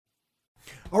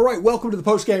All right, welcome to the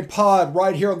postgame pod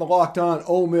right here on the Locked On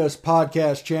Ole Miss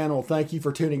podcast channel. Thank you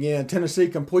for tuning in. Tennessee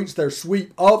completes their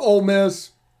sweep of Ole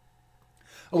Miss.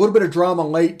 A little bit of drama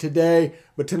late today,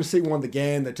 but Tennessee won the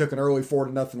game. They took an early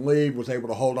 4-0 lead, was able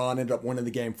to hold on, ended up winning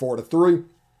the game 4-3.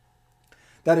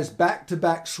 That is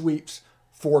back-to-back sweeps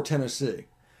for Tennessee.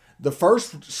 The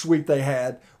first sweep they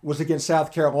had was against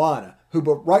South Carolina, who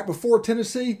right before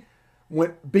Tennessee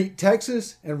beat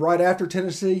Texas, and right after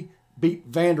Tennessee beat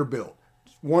Vanderbilt.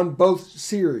 Won both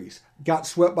series, got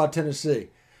swept by Tennessee.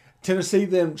 Tennessee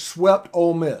then swept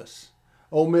Ole Miss.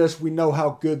 Ole Miss, we know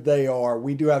how good they are.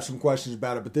 We do have some questions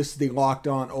about it, but this is the Locked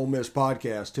On Ole Miss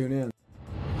podcast. Tune in.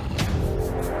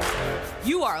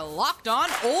 You are Locked On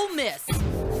Ole Miss,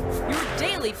 your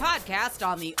daily podcast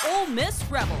on the Ole Miss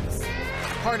Rebels.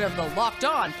 Part of the Locked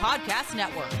On Podcast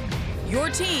Network, your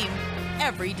team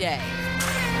every day.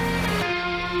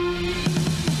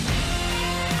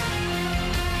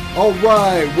 All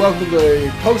right, welcome to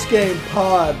the post-game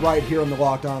pod right here on the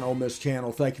Locked On Ole Miss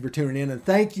channel. Thank you for tuning in, and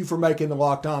thank you for making the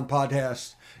Locked On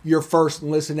podcast your first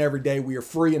listen every day. We are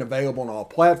free and available on all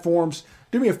platforms.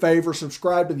 Do me a favor,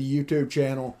 subscribe to the YouTube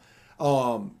channel,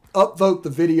 upvote the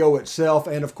video itself,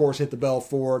 and of course hit the bell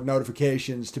for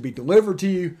notifications to be delivered to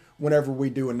you whenever we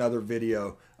do another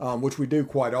video, which we do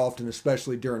quite often,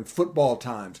 especially during football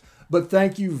times. But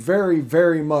thank you very,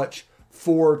 very much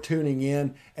for tuning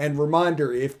in. And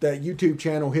reminder, if that YouTube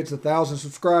channel hits 1,000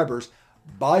 subscribers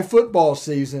by football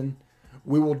season,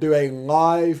 we will do a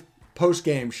live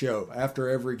post-game show after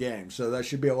every game. So that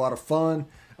should be a lot of fun.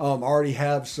 Already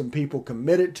have some people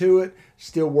committed to it.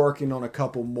 Still working on a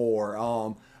couple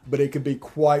more. But it could be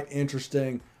quite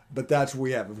interesting. But that's what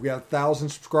we have. If we have 1,000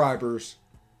 subscribers,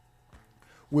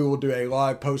 we will do a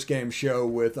live post-game show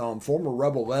with former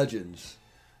Rebel legends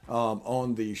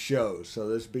on the show. So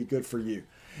this would be good for you.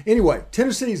 Anyway,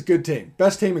 Tennessee's a good team.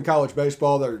 Best team in college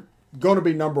baseball. They're going to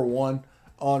be number one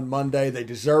on Monday. They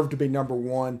deserve to be number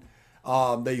one.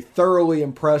 They thoroughly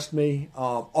impressed me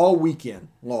all weekend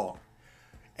long.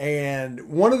 And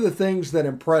one of the things that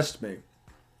impressed me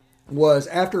was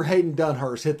after Hayden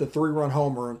Dunhurst hit the 3-run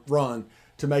home run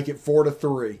to make it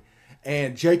 4-3,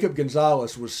 and Jacob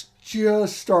Gonzalez was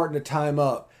just starting to time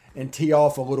up and tee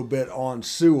off a little bit on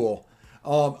Sewell.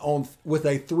 With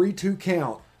a 3-2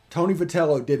 count, Tony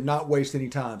Vitello did not waste any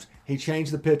time. He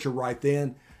changed the pitcher right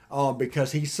then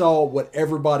because he saw what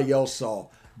everybody else saw.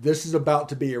 This is about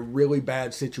to be a really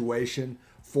bad situation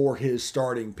for his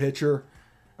starting pitcher.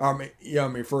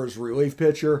 For his relief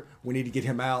pitcher. We need to get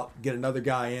him out, get another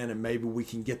guy in, and maybe we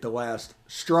can get the last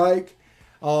strike.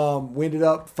 We ended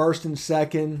up first and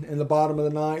second in the bottom of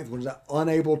the ninth. Was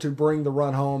unable to bring the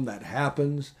run home. That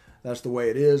happens. That's the way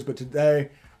it is. But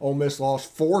today, Ole Miss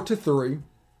lost 4-3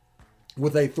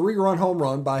 with a 3-run home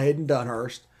run by Hayden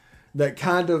Dunhurst. That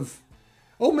kind of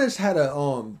Ole Miss had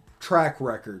a track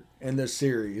record in this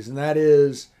series, and that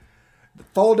is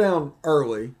fall down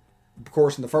early. Of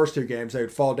course, in the first two games, they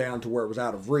would fall down to where it was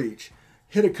out of reach.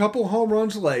 Hit a couple home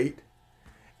runs late,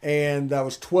 and that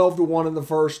was 12-1 in the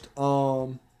first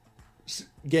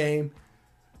game,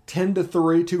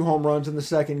 10-3, 2 home runs in the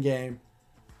second game.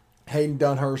 Hayden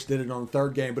Dunhurst did it on the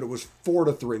third game, but it was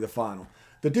 4-3 the final.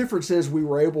 The difference is we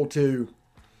were able to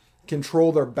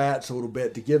control their bats a little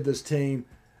bit to give this team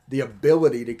the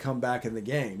ability to come back in the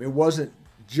game. It wasn't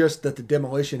just that the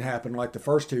demolition happened like the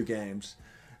first two games.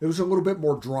 It was a little bit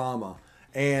more drama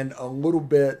and a little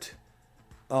bit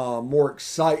more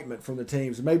excitement from the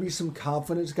teams. Maybe some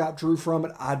confidence got drew from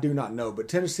it. I do not know. But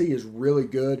Tennessee is really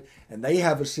good, and they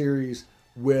have a series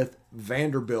with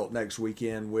Vanderbilt next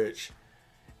weekend, which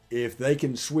if they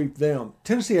can sweep them,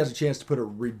 Tennessee has a chance to put a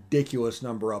ridiculous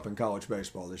number up in college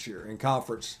baseball this year in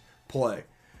conference play.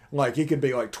 Like it could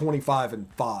be like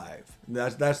 25-5.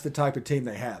 That's the type of team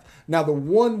they have. Now, the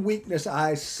one weakness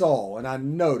I saw and I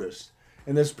noticed,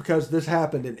 and this is because this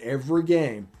happened in every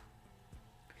game,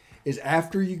 is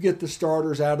after you get the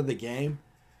starters out of the game,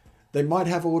 they might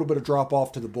have a little bit of drop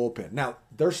off to the bullpen. Now,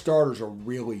 their starters are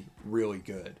really, really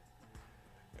good.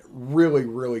 Really,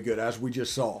 really good, as we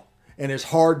just saw. And it's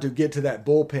hard to get to that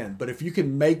bullpen. But if you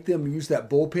can make them use that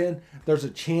bullpen, there's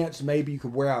a chance maybe you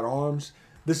could wear out arms.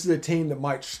 This is a team that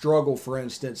might struggle, for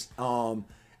instance,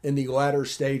 in the latter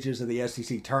stages of the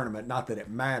SEC tournament. Not that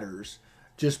it matters,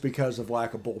 just because of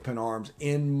lack of bullpen arms,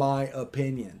 in my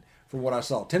opinion, from what I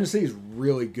saw. Tennessee is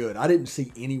really good. I didn't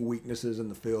see any weaknesses in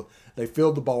the field. They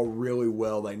fielded the ball really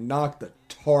well. They knocked the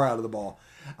tar out of the ball.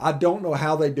 I don't know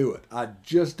how they do it. I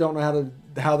just don't know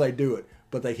how they do it.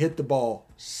 But they hit the ball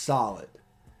solid.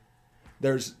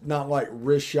 There's not like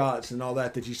wrist shots and all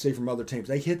that you see from other teams.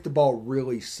 They hit the ball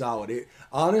really solid.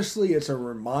 Honestly, it's a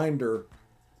reminder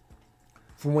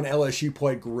from when LSU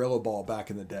played guerrilla ball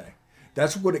back in the day.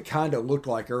 That's what it kind of looked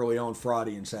like early on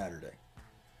Friday and Saturday.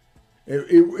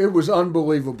 It was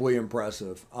unbelievably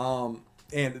impressive. And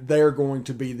they're going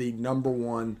to be the number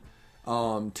one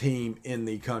team in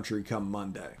the country come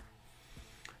Monday.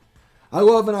 I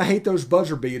love and I hate those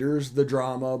buzzer beaters, the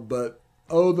drama, but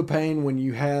oh, the pain when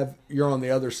you're on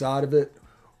the other side of it.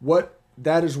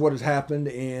 That is what has happened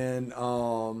in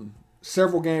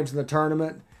several games in the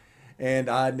tournament, and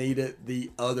I needed the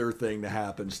other thing to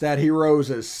happen. Stat Heroes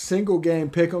as single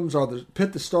game pick'ems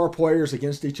pit the star players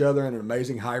against each other in an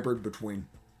amazing hybrid between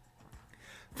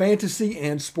fantasy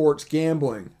and sports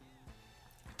gambling.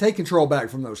 Take control back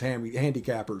from those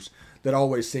handicappers that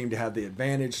always seem to have the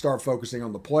advantage. Start focusing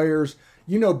on the players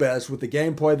you know best with the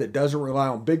gameplay that doesn't rely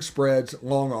on big spreads,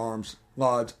 long arms,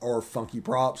 odds, or funky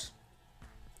props.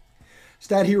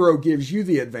 Stat Hero gives you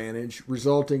the advantage,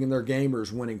 resulting in their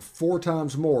gamers winning 4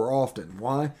 times more often.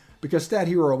 Why? Because Stat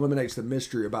Hero eliminates the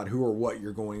mystery about who or what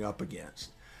you're going up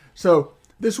against. So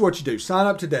this is what you do. Sign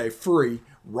up today, free,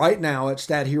 right now at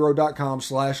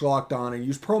stathero.com/lockedon and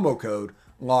use promo code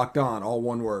LOCKEDON, all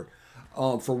one word,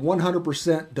 for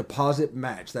 100% deposit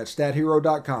match. That's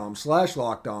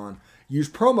stathero.com/lockedon. Use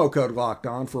promo code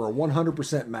LOCKEDON for a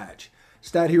 100% match.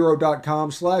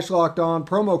 stathero.com/lockedon,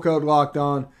 promo code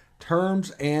LOCKEDON. Terms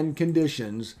and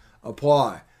conditions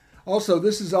apply. Also,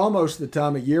 this is almost the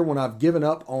time of year when I've given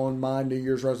up on my New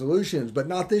Year's resolutions, but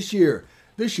not this year.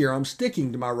 This year, I'm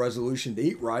sticking to my resolution to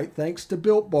eat right thanks to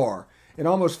Built Bar. It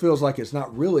almost feels like it's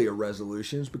not really a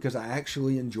resolution because I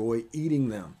actually enjoy eating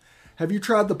them. Have you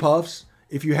tried the Puffs?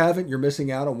 If you haven't, you're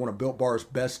missing out on one of Built Bar's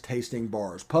best tasting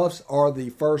bars. Puffs are the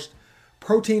first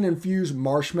protein-infused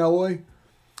marshmallow.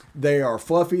 They are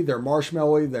fluffy, they're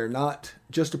marshmallowy, they're not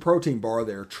just a protein bar,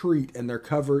 they're a treat, and they're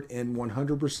covered in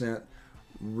 100%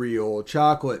 real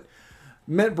chocolate.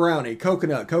 Mint brownie,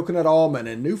 coconut almond,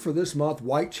 and new for this month,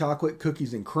 white chocolate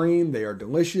cookies and cream. They are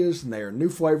delicious, and they are new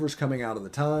flavors coming out of the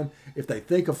time. If they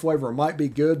think a flavor might be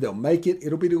good, they'll make it.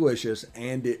 It'll be delicious,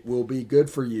 and it will be good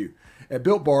for you. At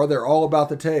Built Bar, they're all about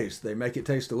the taste. They make it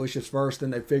taste delicious first, then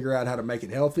they figure out how to make it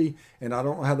healthy, and I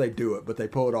don't know how they do it, but they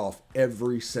pull it off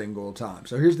every single time.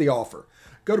 So here's the offer.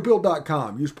 Go to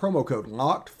Built.com, use promo code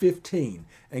LOCKED15,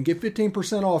 and get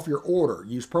 15% off your order.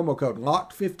 Use promo code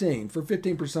LOCKED15 for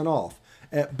 15% off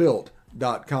at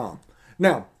Built.com.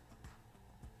 Now,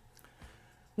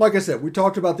 like I said, we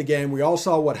talked about the game. We all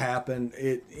saw what happened.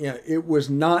 It was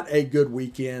not a good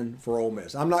weekend for Ole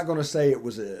Miss. I'm not going to say it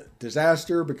was a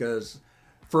disaster because,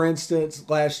 for instance,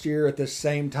 last year at this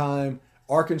same time,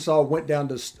 Arkansas went down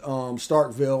to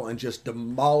Starkville and just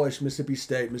demolished Mississippi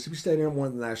State. Mississippi State didn't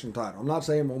win the national title. I'm not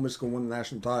saying Ole Miss is going to win the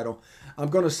national title. I'm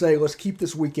going to say let's keep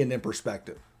this weekend in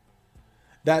perspective.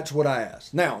 That's what I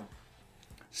asked. Now,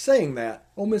 saying that,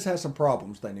 Ole Miss has some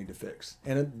problems they need to fix.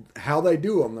 And how they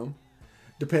do on them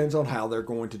depends on how they're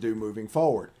going to do moving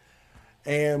forward.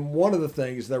 And one of the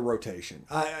things, their rotation.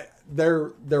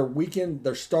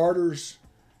 Their starters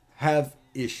have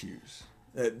issues.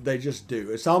 They just do.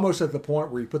 It's almost at the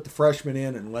point where you put the freshmen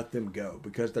in and let them go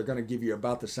because they're going to give you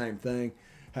about the same thing.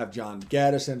 Have John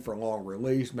Gaddis in for a long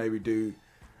release, maybe do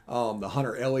the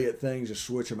Hunter Elliott thing, just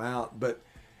switch them out. But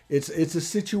it's a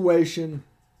situation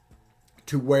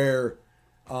to where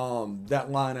that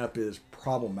lineup is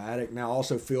problematic. Now,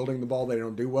 also fielding the ball, they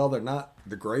don't do well. They're not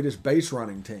the greatest base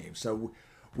running team. So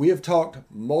we have talked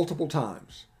multiple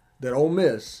times that Ole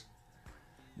Miss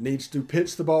needs to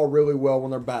pitch the ball really well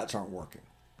when their bats aren't working.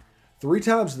 3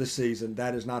 times this season,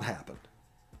 that has not happened.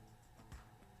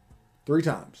 3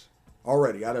 times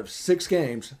already. Out of 6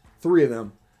 games, 3 of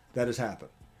them, that has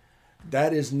happened.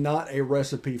 That is not a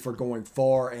recipe for going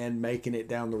far and making it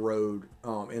down the road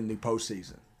in the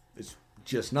postseason. It's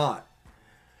just not.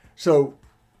 So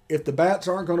if the bats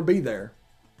aren't going to be there,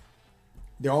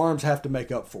 the arms have to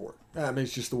make up for it. I mean,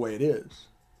 it's just the way it is.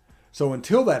 So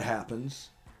until that happens,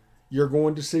 you're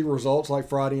going to see results like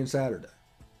Friday and Saturday,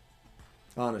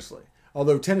 honestly.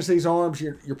 Although Tennessee's arms,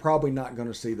 you're probably not going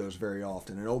to see those very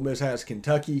often. And Ole Miss has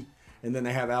Kentucky, and then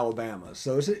they have Alabama.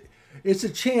 So it's a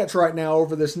chance right now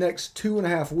over this next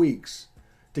 2.5 weeks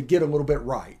to get a little bit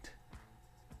right.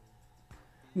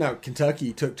 Now,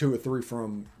 Kentucky took 2 or 3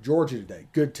 from Georgia today.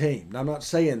 Good team. Now, I'm not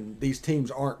saying these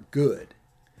teams aren't good.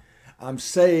 I'm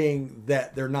saying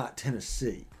that they're not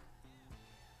Tennessee.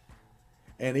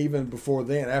 And even before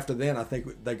then, after then, I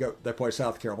think they play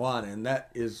South Carolina, and that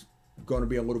is going to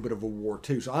be a little bit of a war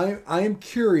too. So I am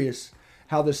curious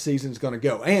how this season's going to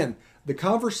go. And the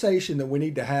conversation that we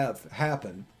need to have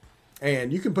happen,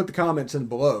 and you can put the comments in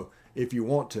below if you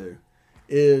want to,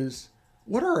 is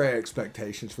what are our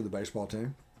expectations for the baseball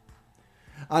team?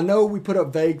 I know we put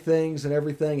up vague things and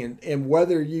everything, and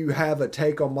whether you have a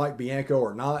take on Mike Bianco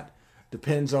or not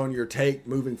depends on your take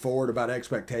moving forward about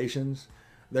expectations.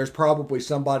 There's probably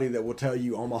somebody that will tell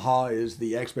you Omaha is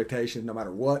the expectation no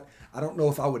matter what. I don't know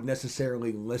if I would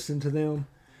necessarily listen to them.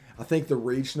 I think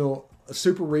the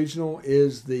super regional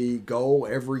is the goal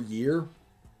every year.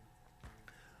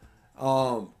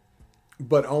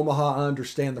 But Omaha, I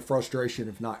understand the frustration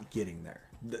of not getting there.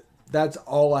 That's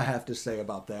all I have to say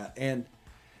about that. And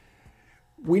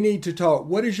we need to talk,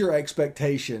 what is your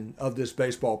expectation of this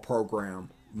baseball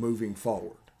program moving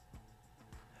forward?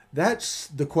 That's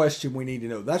the question we need to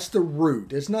know. That's the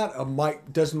root. It's not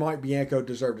does Mike Bianco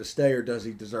deserve to stay or does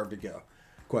he deserve to go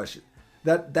question.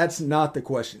 That's not the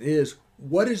question. It is,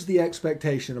 what is the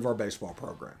expectation of our baseball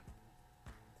program?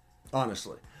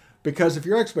 Honestly. Because if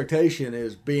your expectation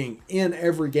is being in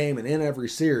every game and in every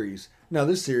series, now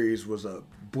this series was a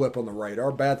blip on the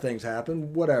radar, bad things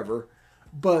happen, whatever,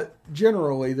 but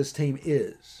generally this team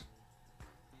is.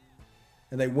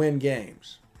 And they win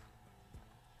games.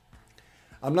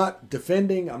 I'm not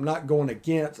defending, I'm not going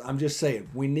against, I'm just saying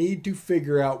we need to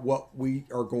figure out what we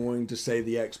are going to say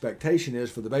the expectation is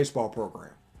for the baseball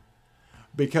program.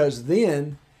 Because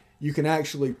then you can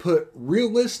actually put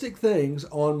realistic things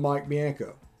on Mike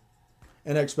Bianco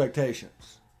and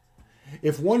expectations.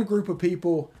 If one group of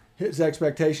people, his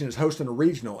expectation is hosting a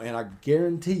regional, and I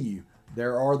guarantee you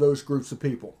there are those groups of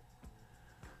people.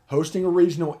 Hosting a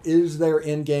regional is their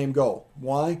end-game goal.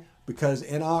 Why? Because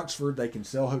in Oxford, they can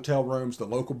sell hotel rooms to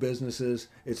local businesses.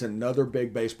 It's another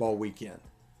big baseball weekend.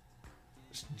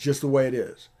 It's just the way it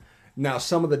is. Now,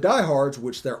 some of the diehards,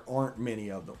 which there aren't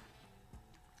many of them.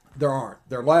 There aren't.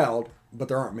 They're loud, but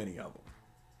there aren't many of them.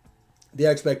 The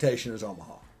expectation is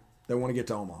Omaha. They want to get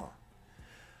to Omaha.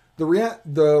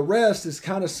 The rest is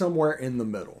kind of somewhere in the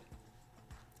middle.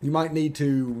 You might need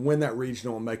to win that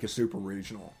regional and make a super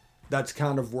regional. That's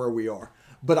kind of where we are.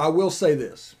 But I will say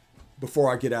this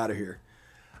before I get out of here.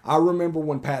 I remember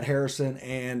when Pat Harrison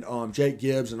and Jake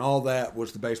Gibbs and all that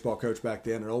was the baseball coach back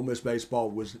then, and Ole Miss baseball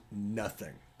was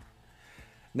nothing.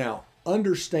 Now,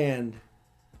 understand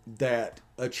that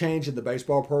a change in the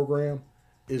baseball program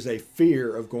is a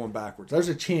fear of going backwards. There's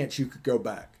a chance you could go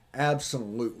back.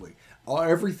 Absolutely.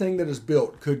 Everything that is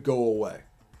built could go away.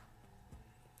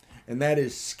 And that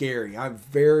is scary. I'm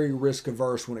very risk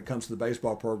averse when it comes to the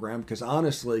baseball program because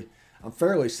honestly, I'm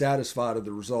fairly satisfied with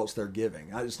the results they're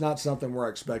giving. It's not something we're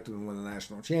expecting to win the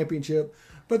national championship,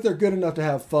 but they're good enough to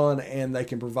have fun and they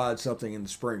can provide something in the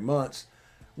spring months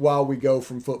while we go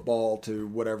from football to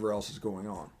whatever else is going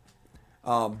on.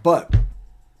 But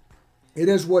it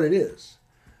is what it is.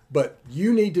 But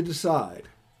you need to decide,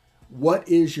 what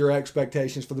is your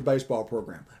expectations for the baseball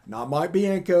program? Not Mike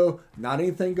Bianco, not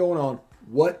anything going on.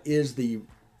 What is the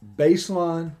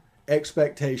baseline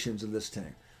expectations of this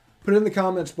team? Put it in the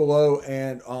comments below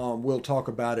and we'll talk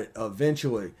about it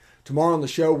eventually. Tomorrow on the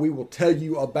show, we will tell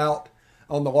you about,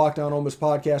 on the Locked On Ole Miss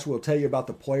podcast, we'll tell you about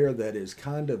the player that is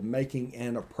kind of making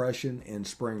an impression in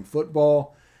spring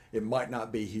football. It might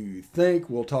not be who you think.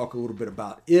 We'll talk a little bit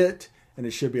about it, and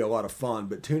it should be a lot of fun.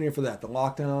 But tune in for that, the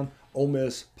Locked On Ole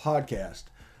Miss podcast,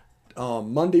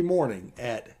 Monday morning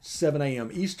at 7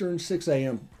 a.m. Eastern, 6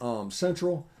 a.m.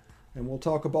 Central, and we'll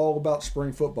talk all about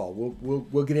spring football.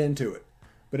 We'll get into it.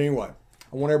 But anyway,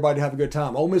 I want everybody to have a good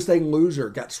time. Ole Miss, they loser,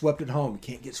 got swept at home. You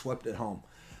can't get swept at home.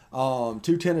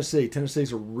 To Tennessee.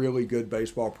 Tennessee's a really good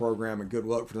baseball program, and good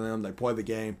luck for them. They play the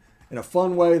game in a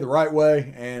fun way, the right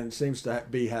way, and seems to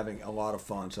be having a lot of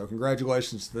fun. So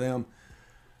congratulations to them.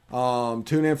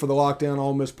 Tune in for the Locked On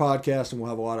Ole Miss podcast, and we'll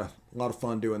have a lot of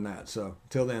fun doing that. So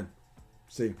till then,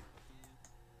 see you.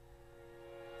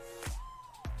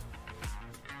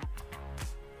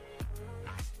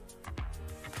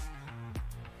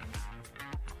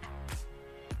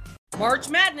 March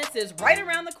Madness is right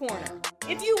around the corner.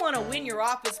 If you want to win your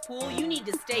office pool, you need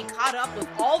to stay caught up with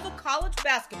all the college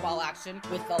basketball action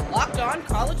with the Locked On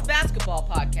College Basketball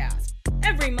Podcast.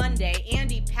 Every Monday,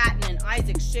 Andy Patton and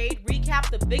Isaac Shade recap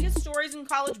the biggest stories in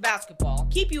college basketball,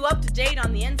 keep you up to date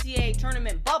on the NCAA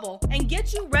tournament bubble, and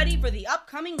get you ready for the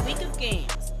upcoming week of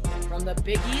games. From the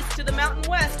Big East to the Mountain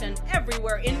West and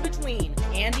everywhere in between,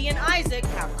 Andy and Isaac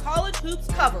have college hoops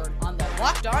covered on the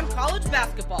Locked On College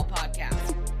Basketball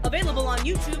Podcast. Available on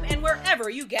YouTube and wherever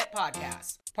you get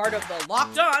podcasts. Part of the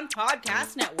Locked On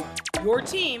Podcast Network. Your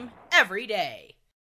team every day.